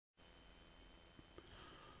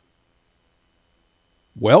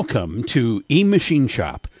Welcome to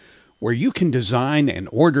eMachineShop, where you can design and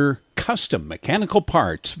order custom mechanical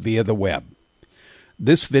parts via the web.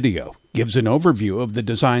 This video gives an overview of the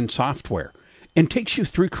design software and takes you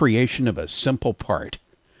through creation of a simple part.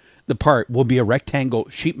 The part will be a rectangle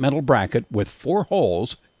sheet metal bracket with 4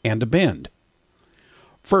 holes and a bend.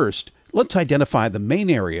 First, let's identify the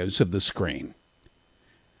main areas of the screen.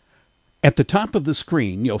 At the top of the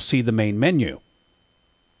screen, you'll see the main menu.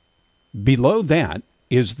 Below that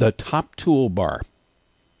is the top toolbar.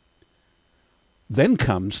 Then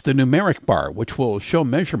comes the numeric bar, which will show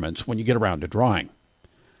measurements when you get around to drawing.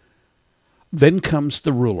 Then comes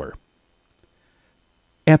the ruler.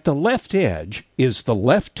 At the left edge is the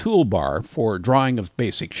left toolbar for drawing of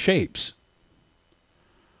basic shapes.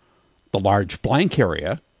 The large blank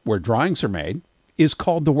area, where drawings are made, is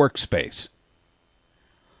called the workspace.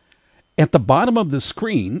 At the bottom of the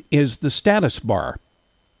screen is the status bar.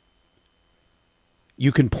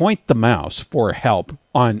 You can point the mouse for help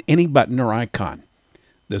on any button or icon.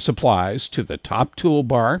 This applies to the top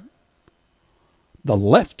toolbar, the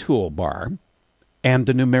left toolbar, and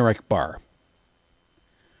the numeric bar.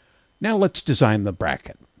 Now let's design the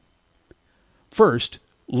bracket. First,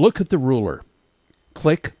 look at the ruler.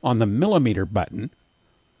 Click on the millimeter button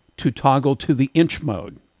to toggle to the inch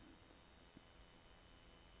mode.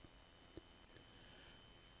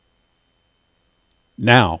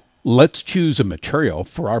 Now, let's choose a material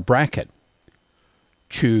for our bracket.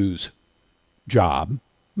 Choose Job,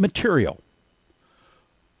 Material.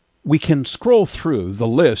 We can scroll through the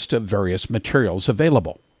list of various materials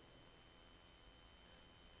available.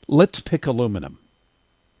 Let's pick aluminum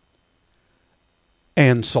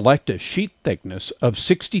and select a sheet thickness of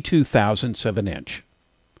 62/1000 of an inch.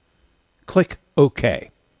 Click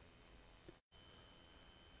OK.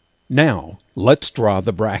 Now, let's draw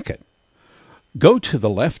the bracket. Go to the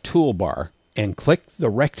left toolbar and click the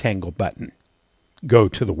rectangle button. Go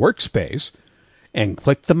to the workspace and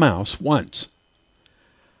click the mouse once.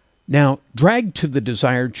 Now drag to the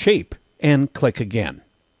desired shape and click again.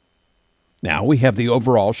 Now we have the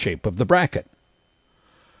overall shape of the bracket.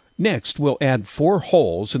 Next, we'll add 4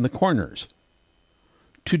 holes in the corners.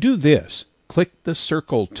 To do this, click the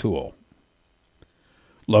circle tool.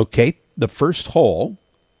 Locate the first hole,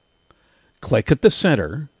 click at the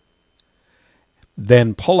center,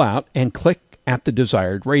 then pull out and click at the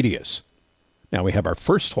desired radius. Now we have our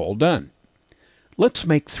first hole done. Let's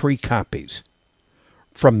make 3 copies.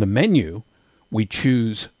 From the menu, we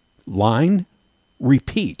choose Line,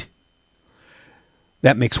 Repeat.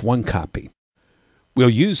 That makes 1 copy.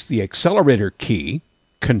 We'll use the accelerator key,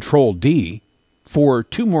 Control D, for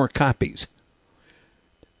 2 more copies.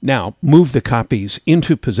 Now move the copies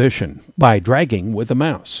into position by dragging with the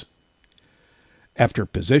mouse. After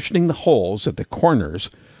positioning the holes at the corners,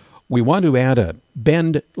 we want to add a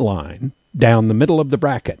bend line down the middle of the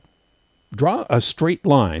bracket. Draw a straight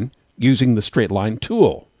line using the straight line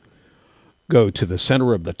tool. Go to the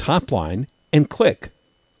center of the top line and click.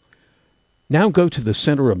 Now go to the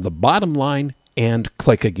center of the bottom line and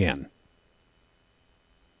click again.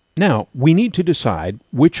 Now we need to decide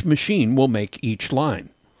which machine will make each line.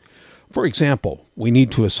 For example, we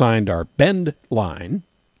need to assign our bend line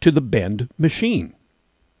to the bend machine.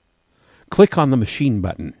 Click on the machine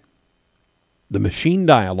button. The machine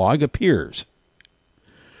dialog appears.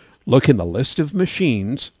 Look in the list of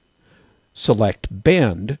machines, select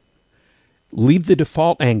bend, leave the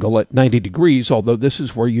default angle at 90 degrees, although this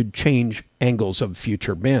is where you'd change angles of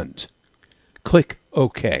future bends. Click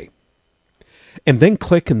OK. And then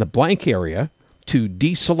click in the blank area to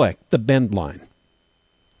deselect the bend line.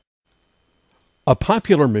 A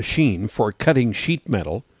popular machine for cutting sheet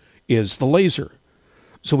metal is the laser,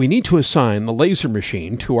 so we need to assign the laser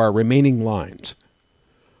machine to our remaining lines.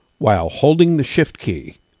 While holding the Shift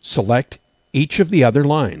key, select each of the other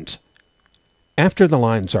lines. After the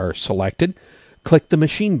lines are selected, click the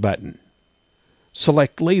machine button.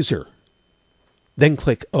 Select Laser, then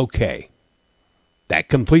click OK. That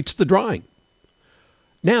completes the drawing.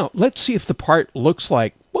 Now let's see if the part looks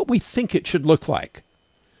like what we think it should look like.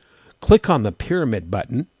 Click on the pyramid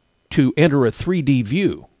button to enter a 3D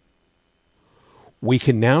view. We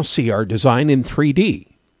can now see our design in 3D.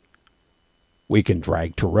 We can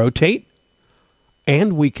drag to rotate,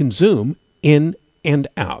 and we can zoom in and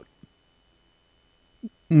out.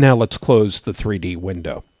 Now let's close the 3D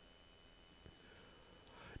window.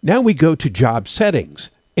 Now we go to Job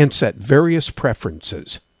Settings and set various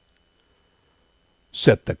preferences.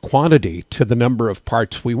 Set the quantity to the number of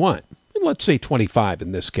parts we want. Let's say 25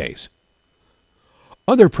 in this case.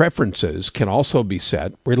 Other preferences can also be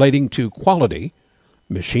set relating to quality,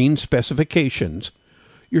 machine specifications,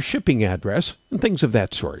 your shipping address, and things of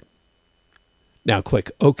that sort. Now click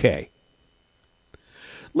OK.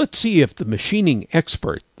 Let's see if the Machining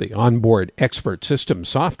Expert, the onboard expert system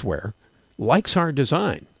software, likes our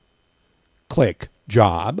design. Click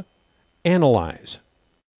Job, Analyze.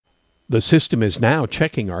 The system is now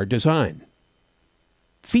checking our design.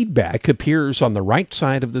 Feedback appears on the right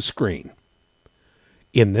side of the screen.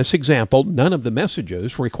 In this example, none of the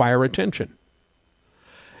messages require attention.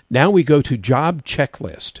 Now we go to Job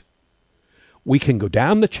Checklist. We can go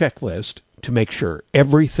down the checklist to make sure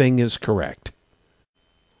everything is correct.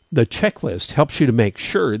 The checklist helps you to make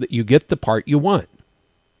sure that you get the part you want.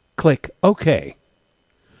 Click OK.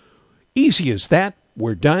 Easy as that,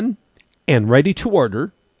 we're done and ready to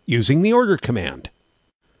order using the order command.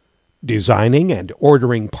 Designing and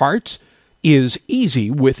ordering parts is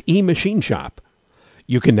easy with eMachineShop.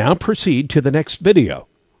 You can now proceed to the next video,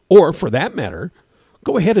 or for that matter,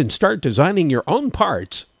 go ahead and start designing your own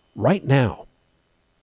parts right now.